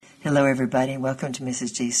Hello, everybody, and welcome to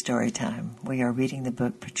Mrs. G's Storytime. We are reading the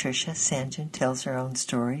book Patricia St. John Tells Her Own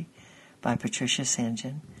Story by Patricia St.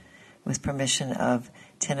 John, with permission of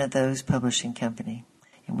 10 of Those Publishing Company.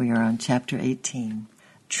 And we are on Chapter 18,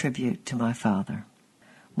 Tribute to My Father.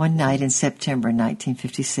 One night in September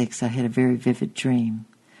 1956, I had a very vivid dream.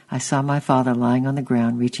 I saw my father lying on the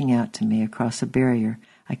ground, reaching out to me across a barrier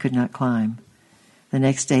I could not climb. The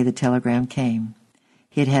next day, the telegram came.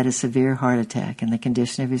 He had had a severe heart attack, and the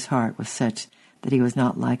condition of his heart was such that he was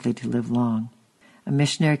not likely to live long. A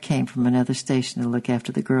missionary came from another station to look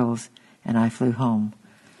after the girls, and I flew home,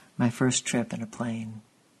 my first trip in a plane.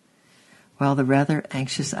 While the rather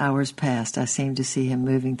anxious hours passed, I seemed to see him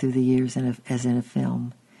moving through the years as in a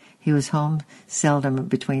film. He was home seldom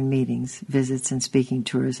between meetings, visits, and speaking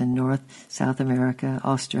tours in North, South America,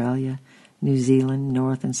 Australia, New Zealand,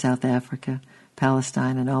 North and South Africa,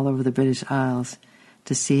 Palestine, and all over the British Isles,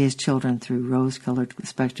 to see his children through rose-colored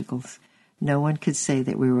spectacles. No one could say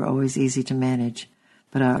that we were always easy to manage,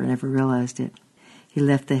 but I never realized it. He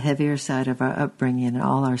left the heavier side of our upbringing and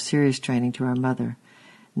all our serious training to our mother,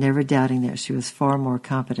 never doubting that she was far more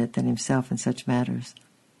competent than himself in such matters.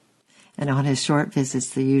 And on his short visits,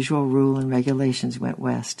 the usual rule and regulations went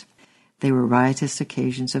west. They were riotous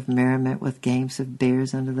occasions of merriment with games of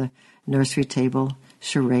bears under the nursery table,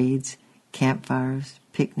 charades, campfires,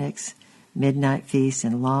 picnics, midnight feasts,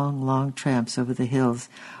 and long, long tramps over the hills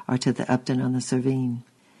or to the Upton-on-the-Cevennes.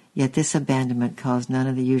 Yet this abandonment caused none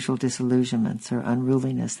of the usual disillusionments or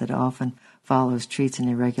unruliness that often follows treats and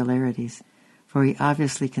irregularities, for he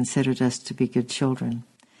obviously considered us to be good children,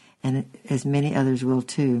 and as many others will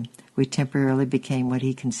too, we temporarily became what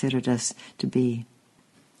he considered us to be.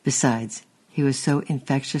 Besides, he was so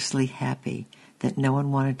infectiously happy that no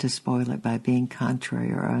one wanted to spoil it by being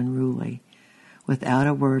contrary or unruly. Without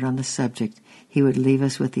a word on the subject, he would leave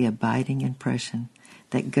us with the abiding impression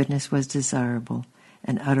that goodness was desirable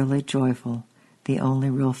and utterly joyful, the only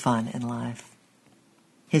real fun in life.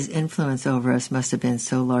 His influence over us must have been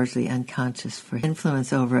so largely unconscious, for he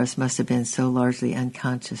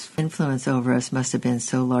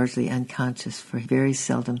very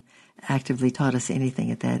seldom actively taught us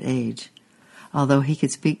anything at that age. Although he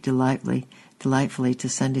could speak delightfully to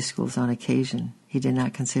Sunday schools on occasion, he did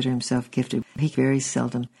not consider himself gifted. He very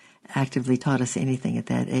seldom actively taught us anything at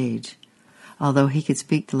that age. Although he could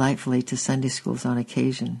speak delightfully to Sunday schools on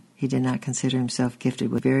occasion, he did not consider himself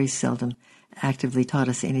gifted with very seldom actively taught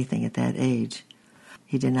us anything at that age.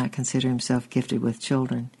 He did not consider himself gifted with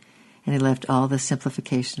children, and he left all the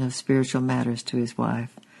simplification of spiritual matters to his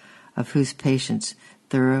wife, of whose patience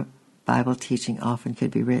thorough Bible teaching often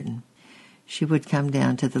could be written. She would come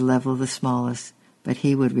down to the level of the smallest, but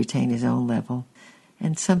he would retain his own level,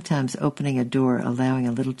 and sometimes opening a door, allowing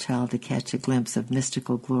a little child to catch a glimpse of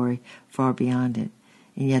mystical glory far beyond it,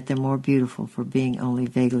 and yet the more beautiful for being only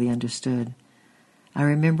vaguely understood. I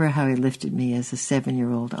remember how he lifted me as a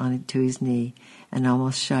 7-year-old onto his knee, and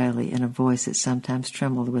almost shyly, in a voice that sometimes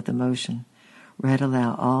trembled with emotion, read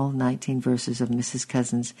aloud all 19 verses of Mrs.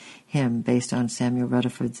 Cousin's hymn based on Samuel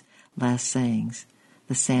Rutherford's last sayings.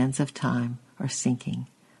 The sands of time are sinking,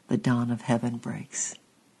 the dawn of heaven breaks.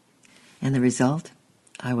 And the result?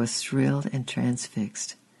 I was thrilled and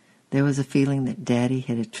transfixed. There was a feeling that Daddy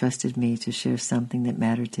had entrusted me to share something that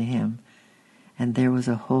mattered to him, and there was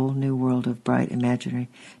a whole new world of bright imaginary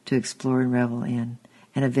to explore and revel in,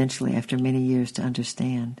 and eventually, after many years, to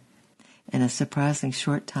understand. In a surprisingly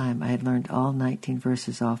short time, I had learned all 19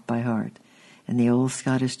 verses off by heart, and the old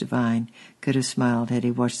Scottish divine could have smiled had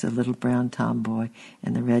he watched the little brown tomboy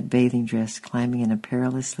in the red bathing dress climbing in a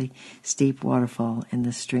perilously steep waterfall in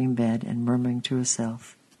the stream bed and murmuring to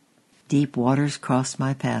herself, "Deep waters crossed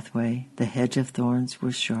my pathway, the hedge of thorns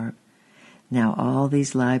was sharp. Now all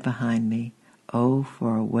these lie behind me, oh,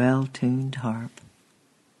 for a well-tuned harp."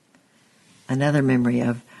 Another memory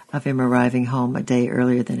of him arriving home a day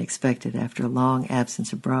earlier than expected after a long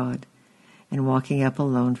absence abroad, and walking up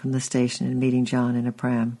alone from the station and meeting John in a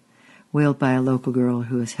pram, wheeled by a local girl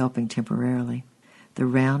who was helping temporarily. The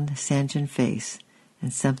round, St. John face,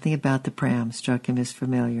 and something about the pram struck him as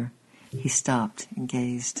familiar. He stopped and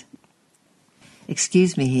gazed.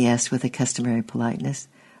 "Excuse me," he asked with a customary politeness,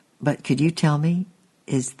 "but could you tell me,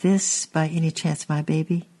 is this by any chance my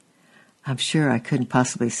baby?" "I'm sure I couldn't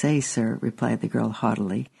possibly say, sir," replied the girl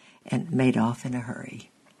haughtily, and made off in a hurry.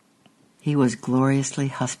 He was gloriously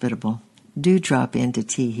hospitable. "Do drop in to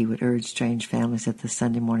tea," he would urge strange families at the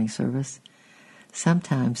Sunday morning service.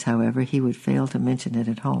 Sometimes, however, he would fail to mention it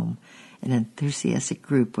at home. An enthusiastic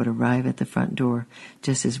group would arrive at the front door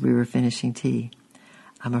just as we were finishing tea.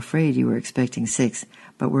 "I'm afraid you were expecting 6,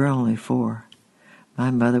 but we're only 4.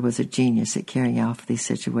 My mother was a genius at carrying off these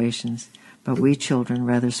situations, but we children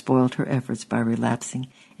rather spoiled her efforts by relapsing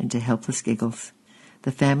into helpless giggles.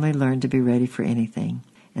 The family learned to be ready for anything,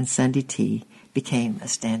 and Sunday tea became a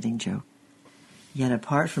standing joke. Yet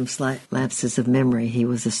apart from slight lapses of memory, he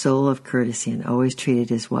was a soul of courtesy and always treated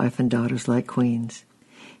his wife and daughters like queens.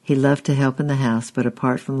 He loved to help in the house, but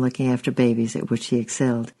apart from looking after babies, at which he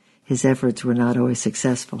excelled, his efforts were not always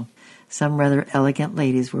successful. Some rather elegant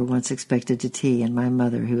ladies were once expected to tea, and my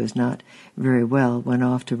mother, who was not very well, went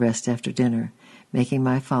off to rest after dinner, making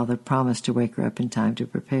my father promise to wake her up in time to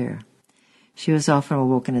prepare. She was often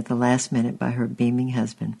awoken at the last minute by her beaming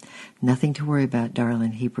husband. "Nothing to worry about,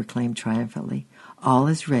 darling," he proclaimed triumphantly. "All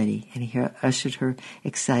is ready," and he ushered her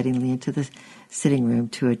excitingly into the sitting room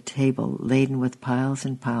to a table laden with piles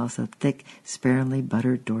and piles of thick, sparingly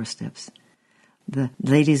buttered doorsteps. The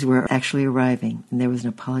ladies were actually arriving, and there was an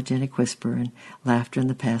apologetic whisper and laughter in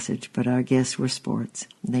the passage, but our guests were sports.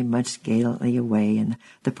 They munched gallantly away, and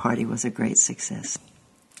the party was a great success.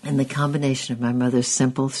 And the combination of my mother's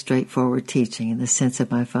simple, straightforward teaching and the sense of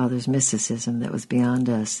my father's mysticism that was beyond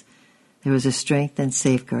us, there was a strength and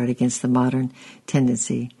safeguard against the modern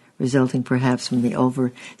tendency, resulting perhaps from the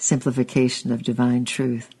oversimplification of divine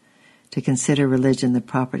truth, to consider religion the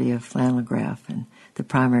property of flannel graph and the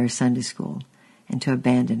primary Sunday school, and to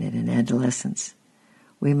abandon it in adolescence.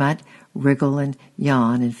 We might wriggle and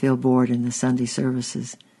yawn and feel bored in the Sunday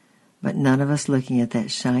services, but none of us looking at that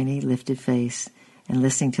shiny, lifted face and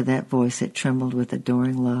listening to that voice that trembled with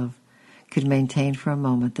adoring love could maintain for a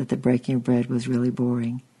moment that the breaking of bread was really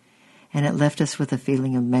boring. And it left us with a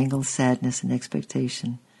feeling of mangled sadness and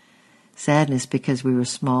expectation. Sadness because we were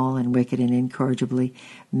small and wicked and incorrigibly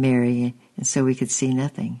merry, and so we could see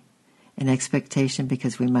nothing. And expectation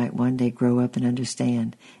because we might one day grow up and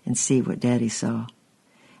understand and see what Daddy saw.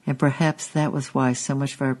 And perhaps that was why so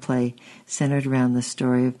much of our play centered around the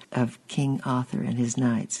story of King Arthur and his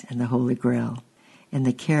knights and the Holy Grail, and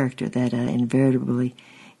the character that I invariably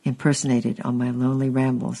impersonated on my lonely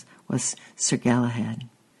rambles was Sir Galahad.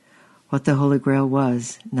 What the Holy Grail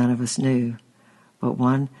was, none of us knew, but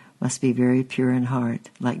one must be very pure in heart,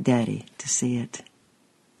 like Daddy, to see it.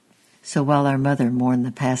 So while our mother mourned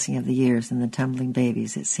the passing of the years and the tumbling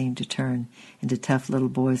babies that seemed to turn into tough little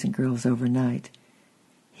boys and girls overnight,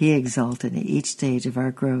 he exulted in each stage of our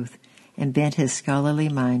growth and bent his scholarly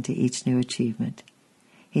mind to each new achievement.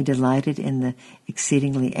 He delighted in the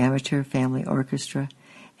exceedingly amateur family orchestra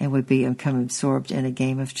and would become absorbed in a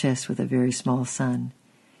game of chess with a very small son.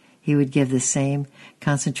 He would give the same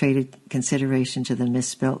concentrated consideration to the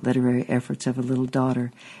misspelt literary efforts of a little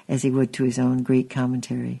daughter as he would to his own Greek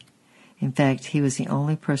commentary. In fact, he was the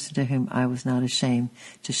only person to whom I was not ashamed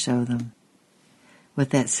to show them.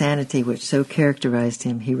 With that sanity which so characterized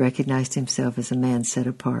him, he recognized himself as a man set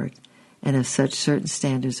apart, and of such certain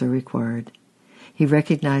standards are required. He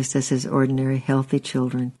recognized us as ordinary, healthy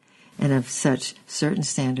children, and of such certain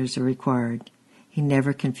standards are required. He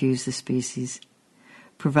never confused the species.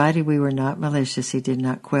 Provided we were not malicious, he did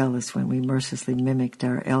not quail us when we mercilessly mimicked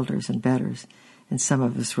our elders and betters, and some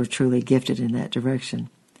of us were truly gifted in that direction.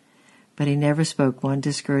 But he never spoke one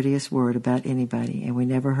discourteous word about anybody, and we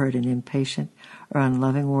never heard an impatient or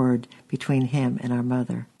unloving word between him and our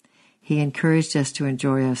mother. He encouraged us to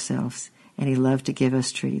enjoy ourselves, and he loved to give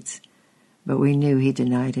us treats. But we knew he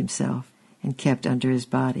denied himself and kept under his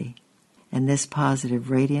body. And this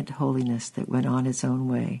positive, radiant holiness that went on its own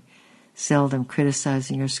way, seldom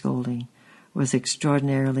criticizing or scolding, was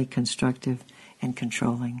extraordinarily constructive and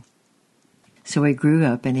controlling. So we grew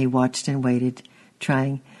up, and he watched and waited,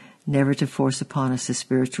 trying never to force upon us the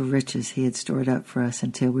spiritual riches he had stored up for us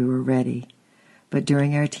until we were ready. But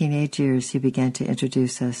during our teenage years, he began to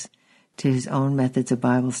introduce us to his own methods of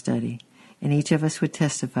Bible study, and each of us would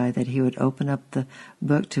testify that he would open up the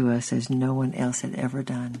book to us as no one else had ever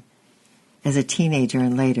done. As a teenager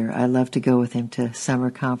and later, I loved to go with him to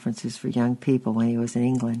summer conferences for young people when he was in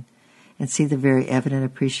England and see the very evident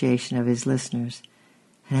appreciation of his listeners,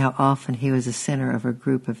 and how often he was the center of a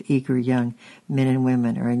group of eager young men and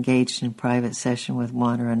women or engaged in private session with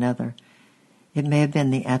one or another. It may have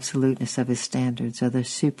been the absoluteness of his standards or the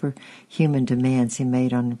superhuman demands he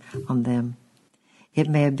made on them. It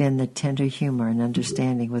may have been the tender humor and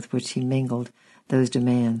understanding with which he mingled those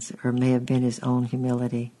demands, or it may have been his own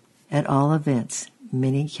humility. At all events,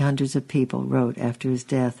 many hundreds of people wrote after his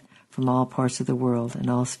death from all parts of the world and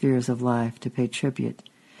all spheres of life to pay tribute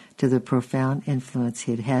to the profound influence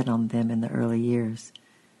he had had on them in the early years.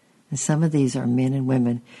 And some of these are men and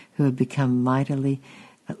women who have become mightily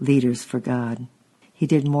leaders for God. He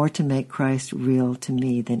did more to make Christ real to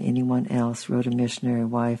me than anyone else, wrote a missionary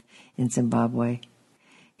wife in Zimbabwe.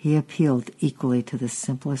 He appealed equally to the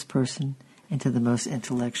simplest person and to the most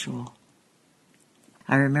intellectual.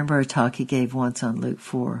 I remember a talk he gave once on Luke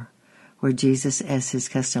 4, where Jesus, as his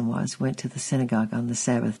custom was, went to the synagogue on the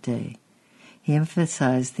Sabbath day. He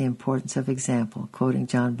emphasized the importance of example, quoting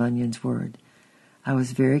John Bunyan's word, "I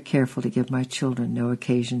was very careful to give my children no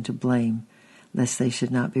occasion to blame, lest they should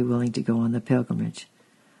not be willing to go on the pilgrimage."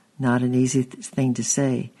 Not an easy thing to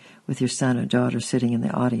say, with your son or daughter sitting in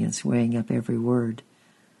the audience weighing up every word.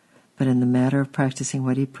 But in the matter of practicing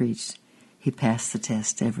what he preached, he passed the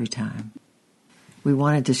test every time. We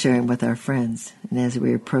wanted to share him with our friends, and as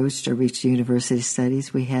we approached or reached university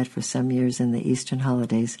studies, we had for some years in the Eastern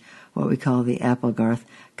holidays what we call the Applegarth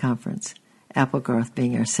Conference, Applegarth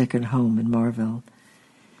being our second home in Marville.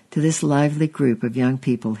 To this lively group of young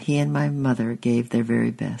people, he and my mother gave their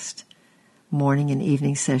very best. Morning and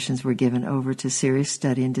evening sessions were given over to serious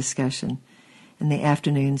study and discussion, and the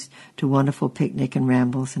afternoons to wonderful picnic and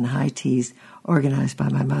rambles and high teas organized by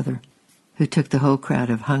my mother, who took the whole crowd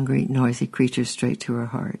of hungry, noisy creatures straight to her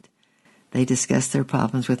heart. They discussed their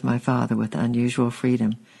problems with my father with unusual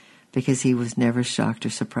freedom, because he was never shocked or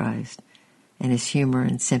surprised, and his humor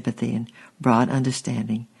and sympathy and broad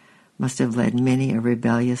understanding must have led many a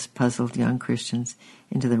rebellious, puzzled young Christians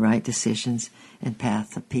into the right decisions and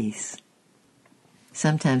path of peace.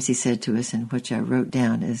 Sometimes he said to us, and which I wrote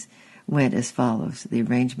down, went as follows, the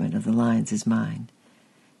arrangement of the lines is mine.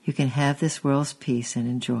 You can have this world's peace and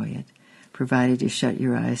enjoy it, provided you shut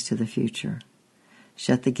your eyes to the future.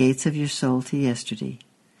 Shut the gates of your soul to yesterday.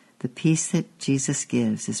 The peace that Jesus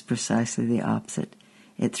gives is precisely the opposite.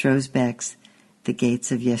 It throws back the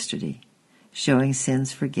gates of yesterday, showing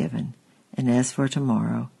sins forgiven, and as for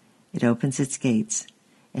tomorrow, it opens its gates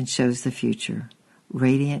and shows the future,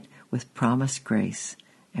 radiant with promised grace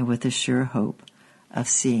and with the sure hope of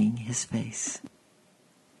seeing his face.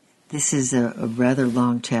 This is a rather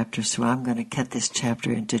long chapter, so I'm going to cut this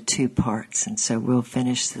chapter into 2 parts, and so we'll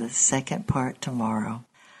finish the second part tomorrow.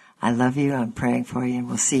 I love you, I'm praying for you, and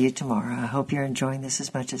we'll see you tomorrow. I hope you're enjoying this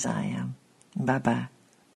as much as I am. Bye-bye.